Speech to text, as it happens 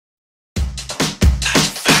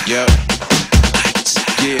Yep.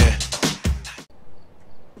 Yeah.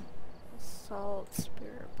 Assault,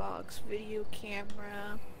 spirit box, video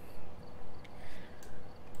camera.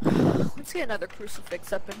 Let's get another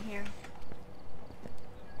crucifix up in here.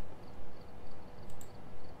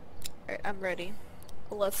 Alright, I'm ready.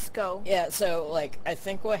 Let's go. Yeah, so, like, I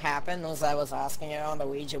think what happened was I was asking it on the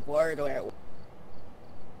Ouija board where it...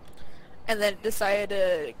 And then it decided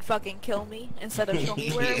to fucking kill me instead of show me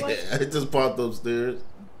where it was. Yeah, it just popped upstairs.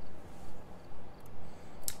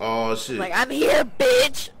 Oh shit. Like, I'm here,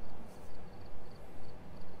 bitch!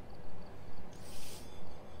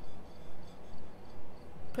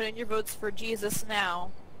 Put in your votes for Jesus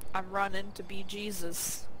now. I'm running to be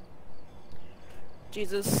Jesus.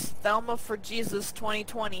 Jesus. Thelma for Jesus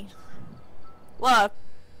 2020. Love.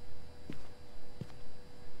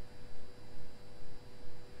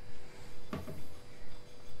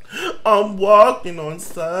 I'm walking on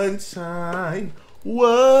sunshine.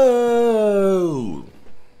 Whoa.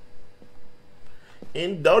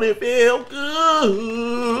 And don't it feel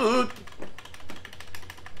good?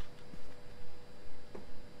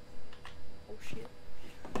 Oh shit.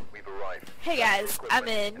 Hey guys, I'm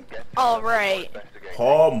in. Alright.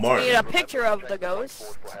 Paul We need Martin. a picture of the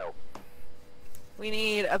ghost. We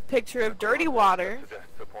need a picture of dirty water.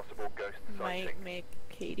 Might make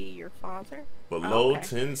Katie your father. Below Okay.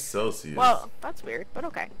 10 Celsius. Well, that's weird, but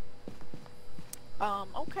okay.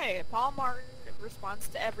 Okay, Paul Martin responds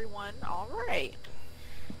to everyone. Alright.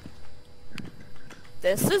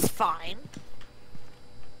 This is fine.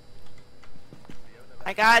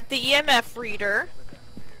 I got the EMF reader.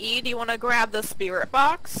 E, do you want to grab the spirit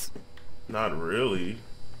box? Not really.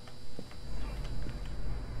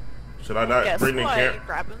 Should I not Guess bring the what? camera?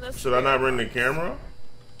 Grabbing the Should I not spirit bring the box. camera?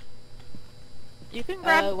 You can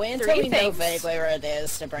grab wait until three we know things. vaguely where it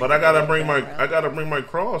is to bring But I gotta the bring camera. I gotta bring my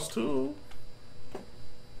cross too.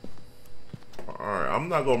 Alright, I'm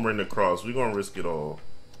not gonna bring the cross. We're gonna risk it all.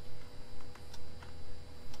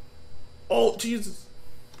 Oh Jesus.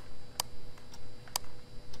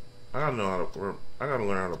 I gotta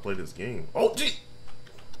learn how to play this game. Oh gee.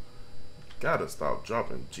 Gotta stop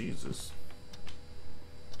dropping Jesus.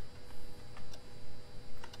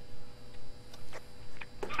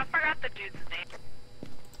 I forgot the dude's name.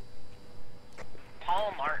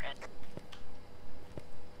 Paul Martin.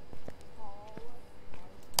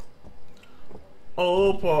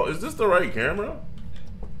 Oh Paul, is this the right camera?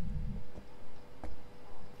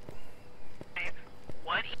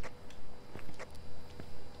 What?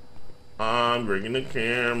 I'm bringing the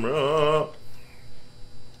camera.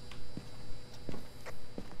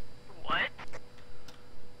 What?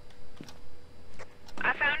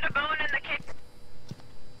 I found a bone in the kitchen.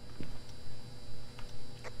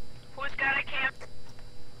 Who's got a cam?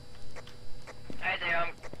 I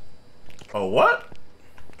do. Oh what?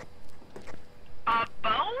 A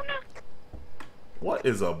bone? What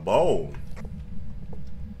is a bone?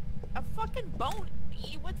 A fucking bone.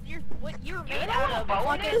 E, what you're made know out what a of? bone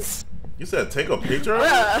What is? You said take a picture of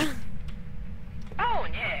it? Bone,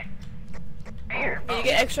 yeah. Here, You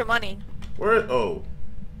get extra money. Where? Oh.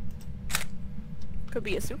 Could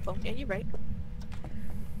be a soup bone. Yeah, you're right.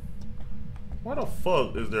 Why the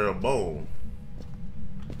fuck is there a bone?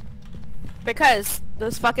 Because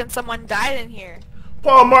there's fucking someone died in here.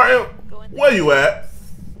 Paul Martin, Go in there. where you at?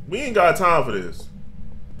 We ain't got time for this.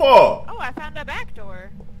 Paul! Oh, I found a back door.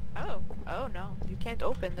 Oh, oh no, you can't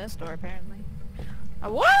open this door apparently.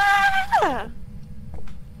 What?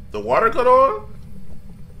 The water cut on?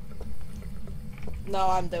 No,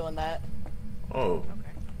 I'm doing that. Oh.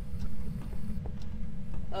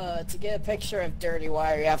 Okay. To get a picture of dirty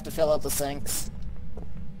water, you have to fill up the sinks.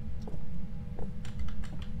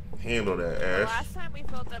 Handle that, The Ash. last time we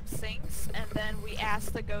filled up sinks, and then we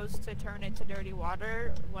asked the ghost to turn it to dirty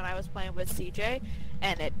water when I was playing with CJ,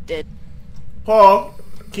 and it did. Paul,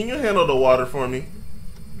 can you handle the water for me?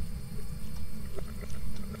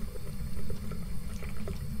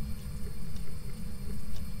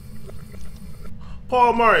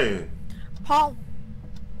 Paul Martin. Paul.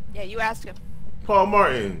 Yeah, you asked him. Paul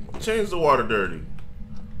Martin, change the water dirty.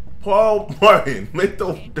 Paul Martin, make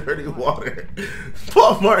the dirty water.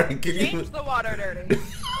 Paul Martin, can you Change the water dirty.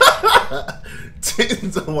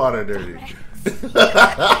 change the water dirty?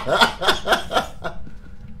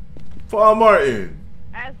 Paul Martin.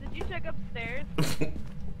 As did you check upstairs?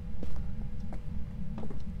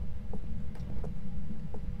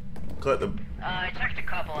 Cut the. I checked a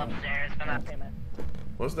couple upstairs, but not payment.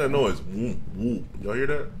 What's that noise? Woo, woo. Y'all hear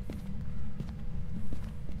that?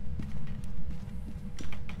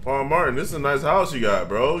 Paul Martin, this is a nice house you got,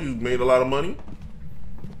 bro. You made a lot of money.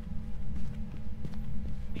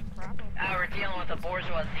 We're dealing with a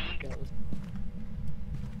bourgeoisie.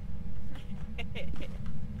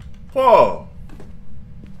 Paul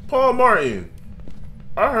Martin,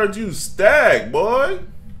 I heard you stag, boy.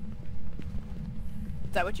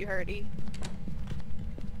 Is that what you heard, E?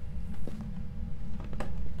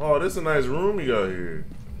 Oh, this is a nice room you got here.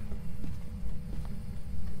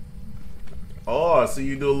 Oh, I see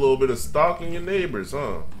you do a little bit of stalking your neighbors,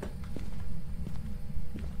 huh?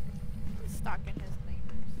 Stalking his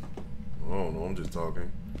neighbors. I don't know, I'm just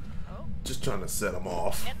talking. Oh. Just trying to set them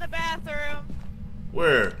off. In the bathroom.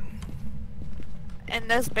 Where? In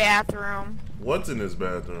this bathroom. What's in this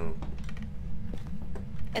bathroom?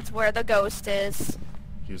 It's where the ghost is.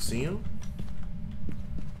 You see him?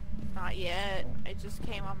 Not yet. It just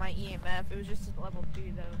came on my EMF. It was just a level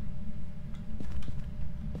 2 though.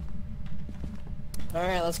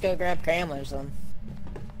 Alright, let's go grab cameras then.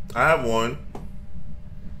 I have one.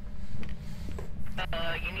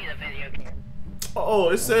 You need a video camera. Oh,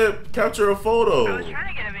 it said capture a I photo. was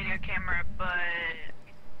trying to get a video camera, but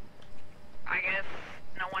I guess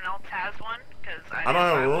no one else has one, because I I don't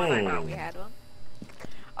have didn't buy one. room. I thought we had one.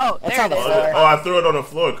 Oh, It's there on it the is. floor. Oh, I threw it on the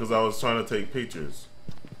floor because I was trying to take pictures.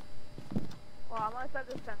 Well, I'm gonna set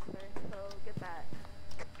the sensor, so get that.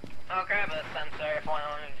 I'll grab a sensor if one.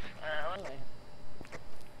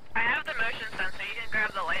 I have the motion sensor. You can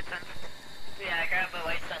grab the light sensor. Yeah, grab the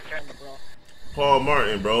light sensor in the block. Paul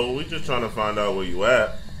Martin, bro, we just trying to find out where you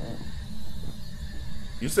at.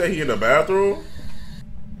 You say he in the bathroom?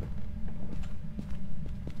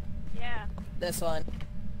 Yeah. This one.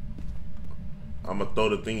 I'm gonna throw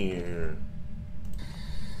the thingy in here.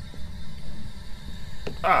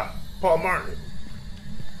 Ah, Paul Martin.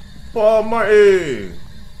 Paul Martin.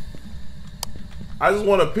 I just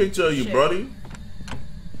want a picture of you, Shit. buddy.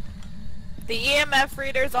 The EMF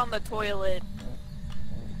reader's on the toilet.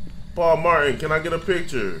 Paul Martin, can I get a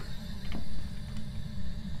picture?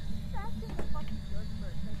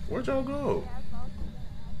 Where'd y'all go?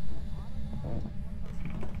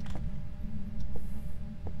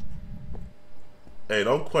 Hey,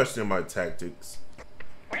 don't question my tactics.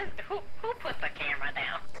 Who put the camera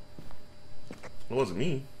down? It wasn't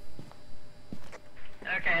me.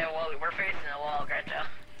 Okay, well, we're facing a wall, Gretcha.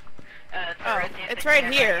 It's right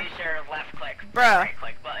here. Use your left click. Bruh. Right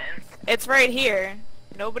click button. It's right here.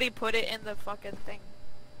 Nobody put it in the fucking thing.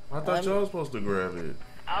 I thought y'all was supposed to grab it.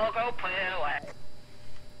 I'll go put it away.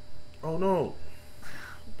 Oh no.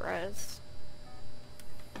 Brez.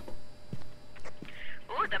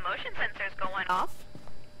 Ooh, the motion sensor's going off. Off?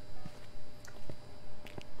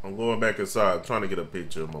 I'm going back inside trying to get a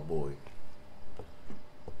picture of my boy.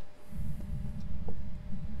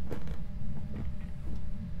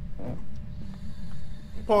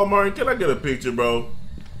 Paul Martin, can I get a picture, bro?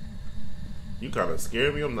 You kind of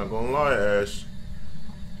scared me, I'm not gonna lie, Ash.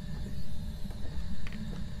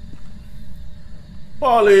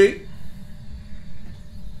 Paulie!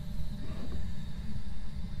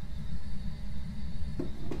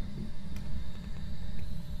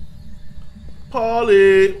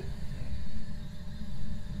 Paulie!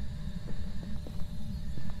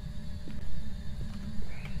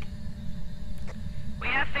 We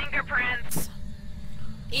have fingerprints.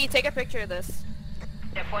 E, take a picture of this.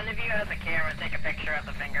 If one of you has a camera, take a picture of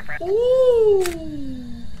the fingerprint.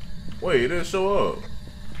 Ooh! Wait, it didn't show up.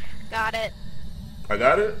 Got it. I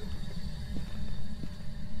got it?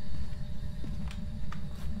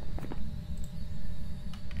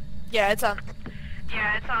 Yeah, it's on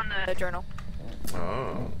Yeah, it's on the the... journal.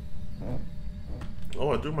 Oh. Oh,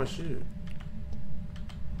 I threw my shit.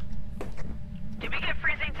 Did we get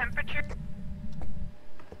freezing temperature?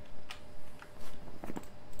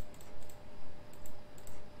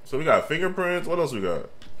 So we got fingerprints. What else we got?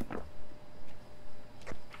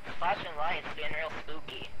 Flashing lights being real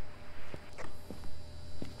spooky.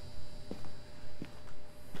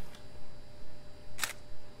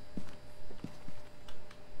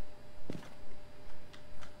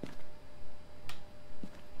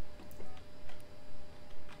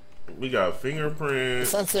 We got The fingerprints.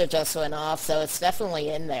 sensor just went off, so it's definitely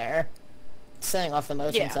in there. Setting off the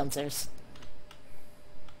motion Yeah. sensors.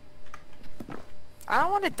 I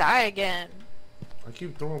don't want to die again. I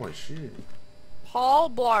keep throwing my shit. Paul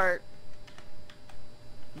Blart.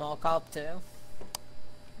 Mall cop too.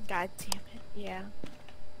 God damn it. Yeah.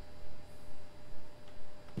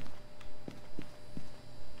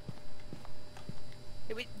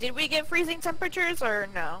 Did we get freezing temperatures or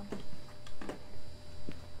no?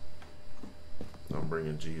 I'm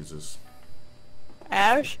bringing Jesus.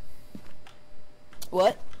 Ash?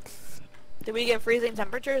 What? Did we get freezing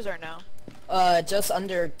temperatures or no? Just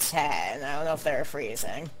under 10. I don't know if they're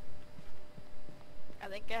freezing. I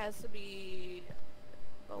think think it has to be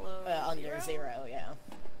below under 0, yeah.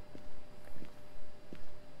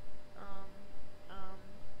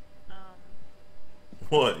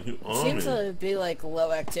 What? You on Seems it? to be like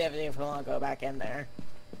low activity if we want to go back in there.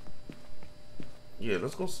 Yeah,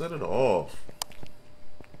 let's go set it off.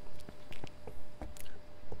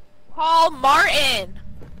 Paul Martin!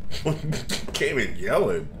 Came in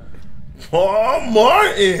yelling. Paul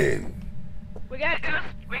Martin! We got ghost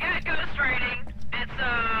writing. It's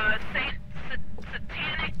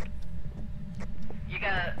satanic. You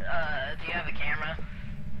got do you have a camera?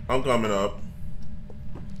 I'm coming up.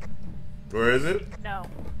 Where is it? No.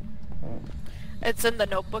 It's in the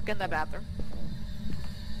notebook in the bathroom.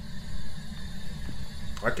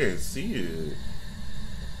 I can't see it.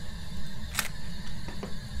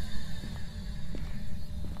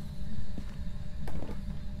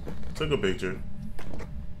 Took a picture.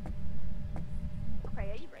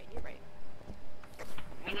 Okay, yeah, you're right.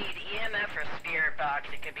 We need EMF or spirit box.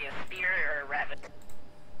 It could be a spirit or a rabbit.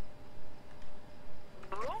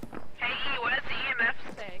 Hey E, what does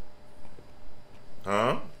EMF say?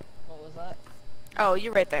 Huh? What was that? Oh,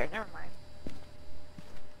 you're right there. Never mind.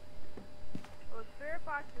 Well, spirit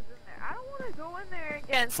box is in there. I don't want to go in there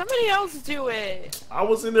again. Somebody else do it. I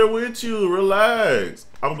was in there with you. Relax.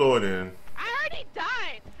 I'm going in. I already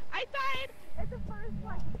died. I died at the first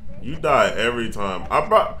You die every time.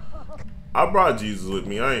 I brought Jesus with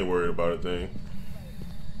me. I ain't worried about a thing.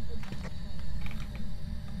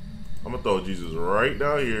 I'm gonna throw Jesus right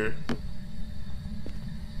down here.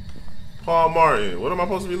 Paul Martin. What am I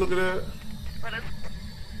supposed to be looking at? What is?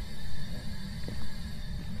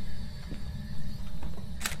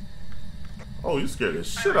 Oh, you scared the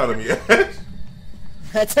shit out of me, Ash.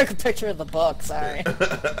 I took a picture of the book, sorry.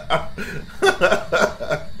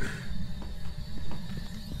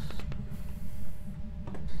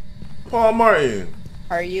 Paul Martin.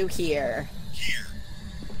 Are you here?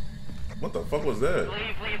 What the fuck was that?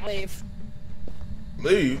 Leave.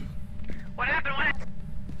 Leave? What happened?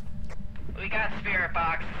 We got spirit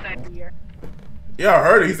box. Here. Yeah, I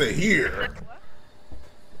heard it. He said here.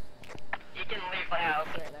 You can leave the house.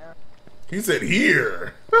 He said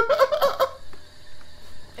here.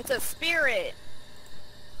 It's a spirit.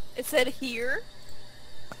 It said here.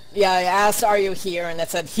 Yeah, I asked, are you here? And it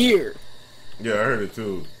said here. Yeah, I heard it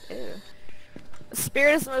too. Ew. A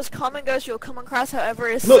spirit is the most common ghost you'll come across, however,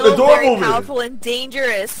 is Look, the still door very moving. powerful and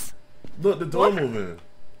dangerous. Look, the door What? moving.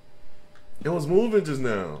 It was moving just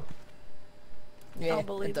now. Yeah, I'll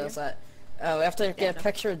believe it does you. that. Oh, we have to get a no.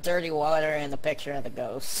 picture of dirty water and a picture of the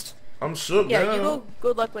ghost. I'm shook Yeah, now. you go.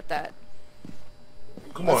 Good luck with that.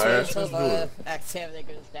 Come on, Let's wait Ash. until Let's do the it. activity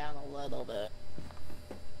goes down a little bit.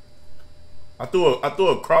 I threw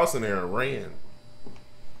a cross in there and ran.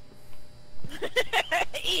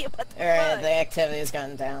 Ew, what the Alright, fuck? the activity's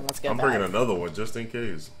gone down. Let's get I'm back. bringing another one just in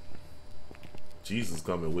case. Jesus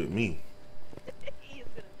coming with me. He's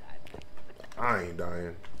gonna die. I ain't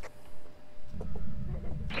dying.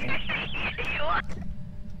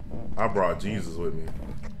 I brought Jesus with me.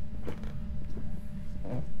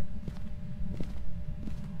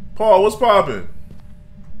 Paul, what's poppin'?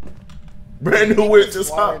 Brand new witch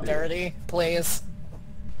just Water hopped in. dirty, please.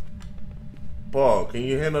 Paul, can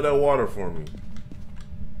you handle that water for me?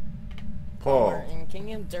 Paul. Martin, can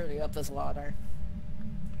you dirty up this water?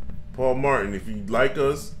 Paul Martin, if you like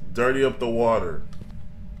us, dirty up the water.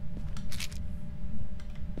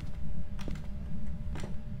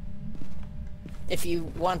 If you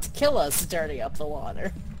want to kill us, dirty up the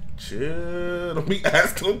water. Chill. Don't be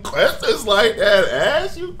asking them questions like that.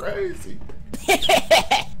 Ash, you crazy.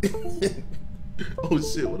 Oh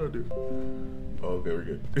shit, what I do? Oh, okay, we're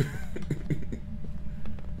good.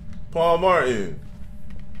 Paul Martin.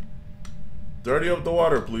 Dirty up the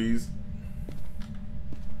water, please.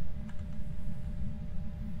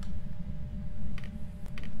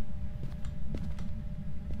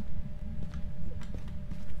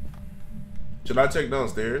 Should I check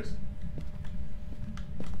downstairs?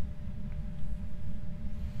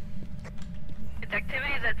 Its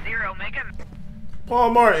activity is at 0. Make him.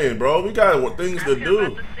 Paul Martin, bro, we got things Ask to him do.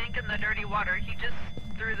 about the sink and the dirty water. He just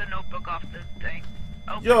threw the notebook off the thing.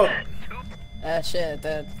 Open Yo. it. Oop. Shit,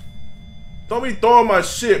 dude. Don't be throwing my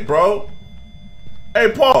shit, bro.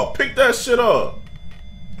 Hey, Paul, pick that shit up.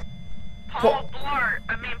 Paul Martin.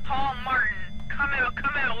 Come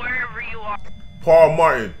out wherever you are. Paul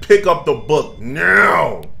Martin, pick up the book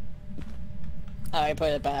now. Oh, I put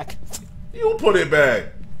it back. You put it back.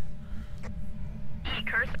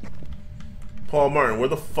 Curse. Paul Martin, where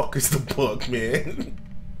the fuck is the book, man?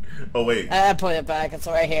 Oh, wait. I put it back, it's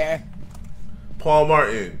right here. Paul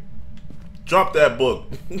Martin, drop that book.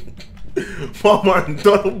 Paul Martin,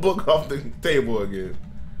 throw the book off the table again.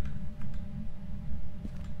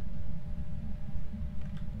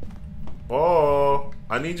 Paul,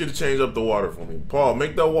 I need you to change up the water for me. Paul,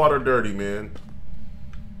 make that water dirty, man.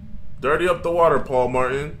 Dirty up the water, Paul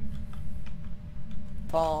Martin.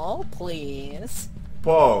 Paul, please.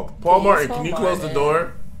 Paul Please, Martin, Paul can you close the Martin.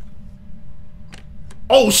 door?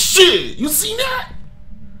 Oh shit! You seen that?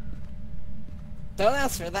 Don't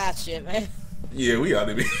ask for that shit, man. Yeah, we ought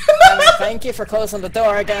to be. I mean, thank you for closing the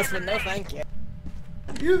door, I guess, but no thank you.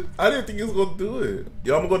 I didn't think he was gonna do it.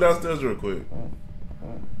 Yo, I'm gonna go downstairs real quick.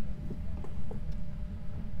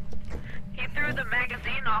 He threw the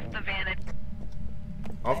magazine off the vanity.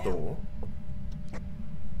 Off the wall.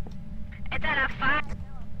 It's at a 5.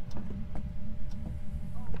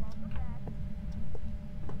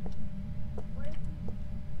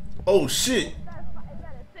 Oh shit!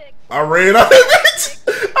 I ran out of it.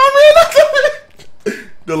 I ran out of it.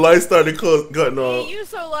 The light started cutting off. You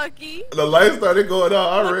so lucky. The light started going out.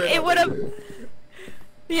 I Look, ran. it would have.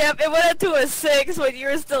 Yep, it went up to a 6 when you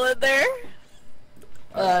were still in there.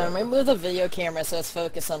 Remove the video camera so it's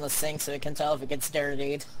focused on the sink so we can tell if it gets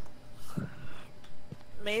dirtied.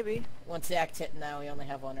 Maybe. Once the activity, no, we only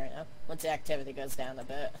have one right now. Once the activity goes down a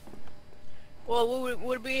bit. Well,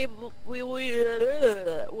 would we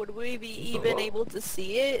be even able to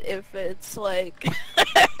see it if it's like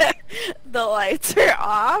the lights are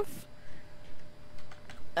off?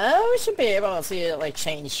 Oh, we should be able to see it like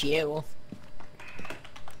change hue.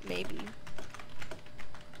 Maybe.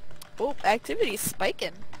 Oh, activity's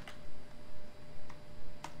spiking.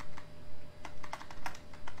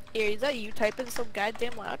 Here, is that you typing so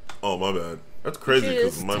goddamn loud? Oh my bad. That's You crazy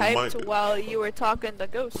because just my typed mic. while you were talking to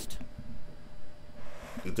Ghost.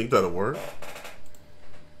 You think that'll work?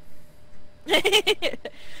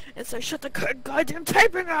 It's like, shut the goddamn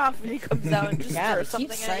typing off! And he comes out and just God, throws it something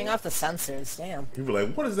keeps at setting you. off the sensors, damn. You be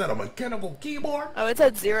like, what is that? A mechanical keyboard? Oh, it's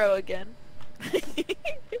at 0 again.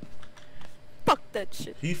 Fuck that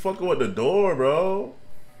shit. He fucking with the door, bro.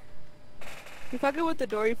 You fucking with the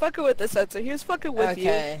door, you fucking with the sensor, he was fucking with you.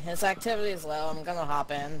 Okay, his activity is low, I'm gonna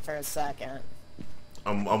hop in for a second.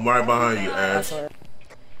 I'm right behind you, Ash. That's what-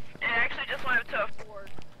 It actually just went up to a 4.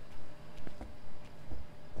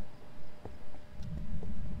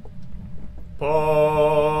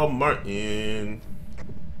 Paul Martin.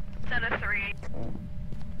 It's at a 3.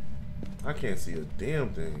 I can't see a damn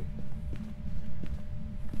thing.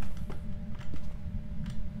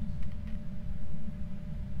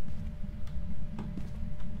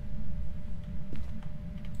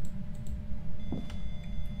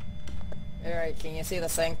 Alright, can you see the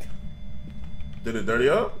sink? Did it dirty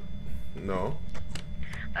up? No.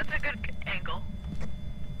 That's a good angle.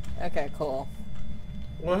 Okay, cool.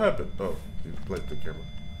 What happened? Oh, you placed the camera.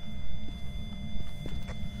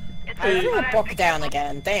 It's I at a threw a 5. book down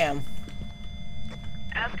again, damn.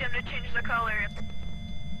 Ask him to change the color.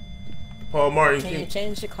 Paul Martin, Can you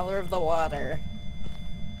change the color of the water?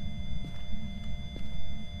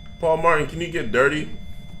 Paul Martin, can you get dirty?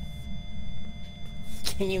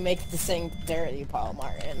 Can you make the sink dirty, Paul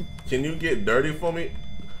Martin? Can you get dirty for me?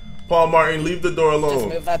 Paul Martin, leave the door Just alone.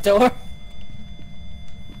 move that door.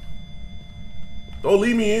 Don't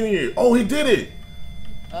leave me in here. Oh, he did it.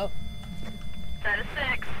 Oh, It's at a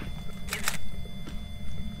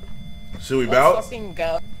 6. Should we let's bounce? fucking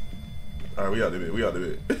go. Alright, we out the bit. We out the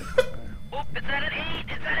bit. Oop, it's at an 8.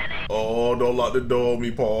 It's at an 8. Oh, don't lock the door on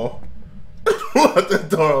me, Paul. Don't lock the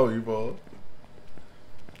door on me, Paul.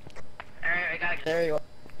 Alright, I gotta There you are.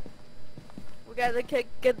 We gotta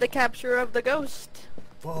get the capture of the ghost.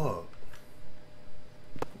 Fuck.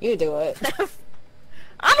 You do it.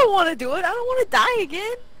 I don't want to do it, I don't want to die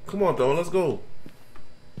again. Come on, Don, let's go.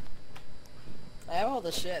 I have all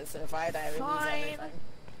the shit, so if I die, we lose Fine. everything.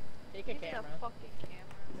 Take a Give me the camera. fucking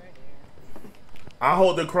camera. Right here. I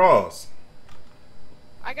hold the cross.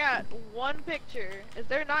 I got one picture. Is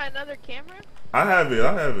there not another camera? I have it.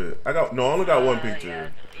 I have it. I only got one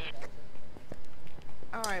picture.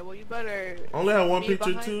 Alright, well you better... I only have one Me picture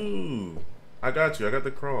behind? too. I got you. I got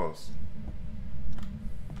the cross.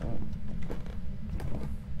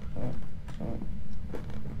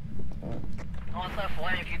 What's up,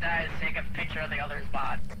 one if you die, take a picture of the other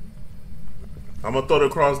spot. I'm gonna throw the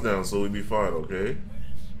cross down so we be fine, okay?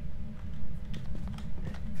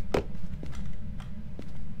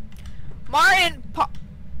 Martin!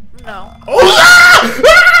 No. Oh!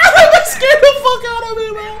 That scared the fuck out of me,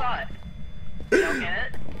 I man. saw it. You don't get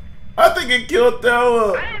it? I think it killed that I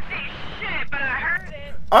one. didn't see shit, but I heard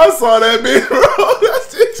it. I saw that bitch, bro. That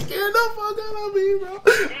shit scared the fuck out of me,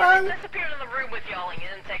 bro. Damn, it disappeared in the room with y'all and you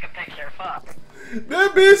didn't take a picture. Fuck.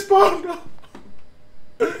 That bitch spawned up.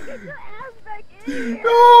 Get your ass back in here.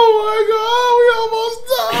 Oh my god, we almost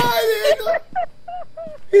died!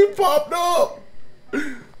 He popped up!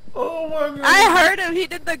 Oh my god. I heard him. He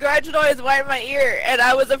did the grudge noise right in my ear, and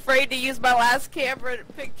I was afraid to use my last camera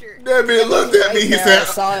picture. That man looked at me, he Yeah, said, I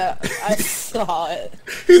saw it. I saw it.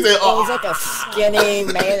 he said, It was like a skinny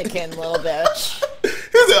mannequin little bitch. He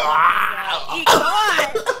said, ah! Eat, come on.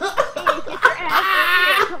 Eat, get your ass in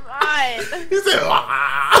here. Come on. He said,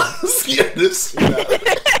 ah! Scared the shit out of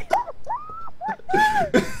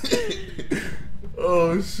me.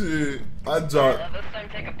 Oh shit. I dropped. Let this thing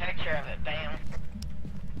take a picture of it, bam.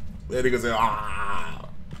 That nigga said, ah!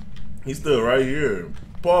 He's still right here.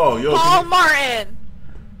 Paul, yo. Paul Martin.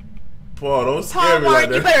 Paul, don't scare Paul me like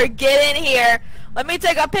Martin, you that. better get in here. Let me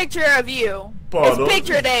take a picture of you. Paul, don't- It's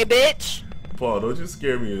picture day, bitch. Paul, don't you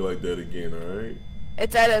scare me like that again, alright?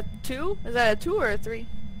 It's at a 2? Is that a 2 or a 3?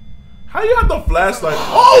 How you have the flashlight?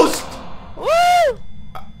 Oh! Woo!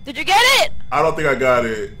 Did you get it? I don't think I got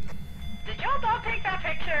it. Did y'all not take that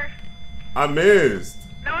picture? I missed.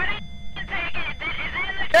 No, I didn't take it. Is it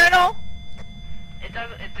in the Journal? It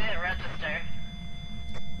didn't register.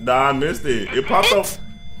 Nah, I missed it. It popped up.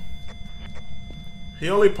 He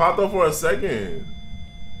only popped up for a second.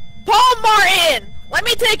 Paul Martin! Let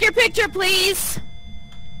me take your picture, please.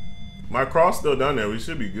 My cross still down there. We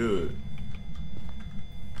should be good.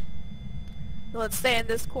 Let's stay in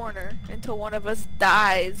this corner until one of us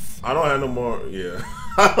dies. I don't have no more. Yeah,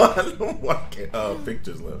 I don't have no more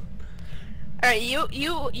pictures left. Alright,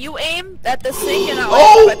 you aim at the sink and I'll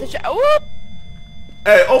Oh! aim at the shot. Whoop!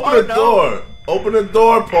 Hey, open Oh, the no. door. Open the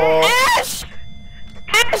door, Paul. Ash!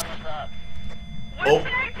 Ash! What's up? What's Oh. the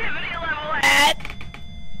activity level at?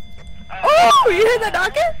 At! Oh, you hear that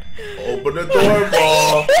knocking? Open the door,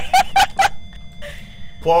 Paul.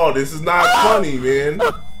 Paul, this is not funny, man.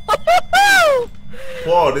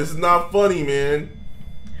 Paul, this is not funny, man.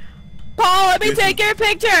 Paul, let me This take is- your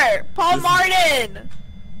picture. Paul this is- Martin.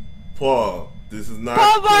 Paul, this is not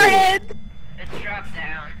Paul cool. Martin. It's dropped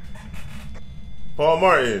down. Paul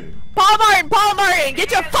Martin. Paul Martin. Paul Martin.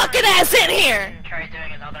 Get your fucking ass in here. Try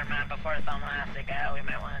doing another map before someone has to go. We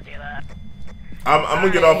might want to do that. I'm gonna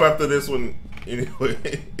get off after this one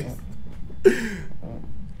anyway.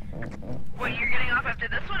 What, you're getting off after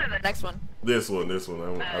this one or the next? Next one. This one.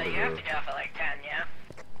 I You think have to get off at like 10, yeah?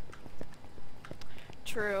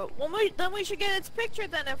 True. Well, then we should get its picture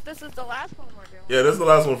then if this is the last one we're doing. Yeah, this is the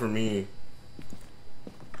last one for me.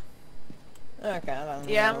 Okay, I don't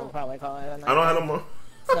know. Yeah, We'll probably call it. I don't have no more.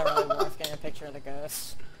 It's not really worth getting a picture of the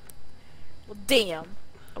ghost. Well, damn.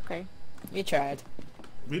 Okay. You tried.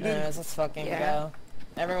 We did. Anyways, let's fucking Yeah. go.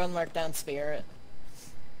 Everyone mark down spirit.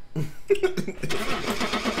 At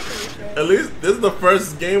least this is the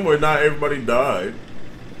first game where not everybody died.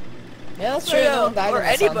 Yeah, that's true. True. No one died Or in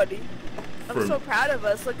this one. anybody. I'm For- so proud of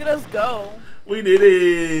us. Look at us go. We did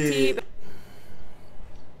it. Team.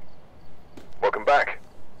 Welcome back.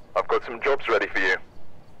 I've got some jobs ready for you.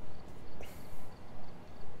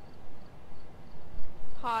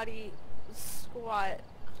 Hottie squat.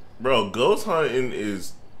 Bro, ghost hunting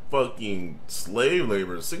is fucking slave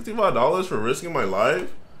labor. $65 for risking my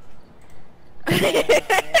life?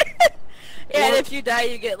 Yeah, and if you die,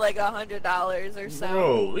 you get like $100 or so.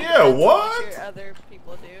 Bro, yeah, That's how much what? your other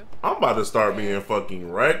people do. I'm about to start being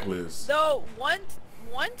fucking reckless. Though one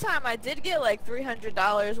time I did get like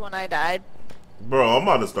 $300 when I died. Bro, I'm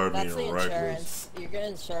about to start That's the being reckless. insurance. You get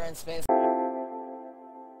insurance based.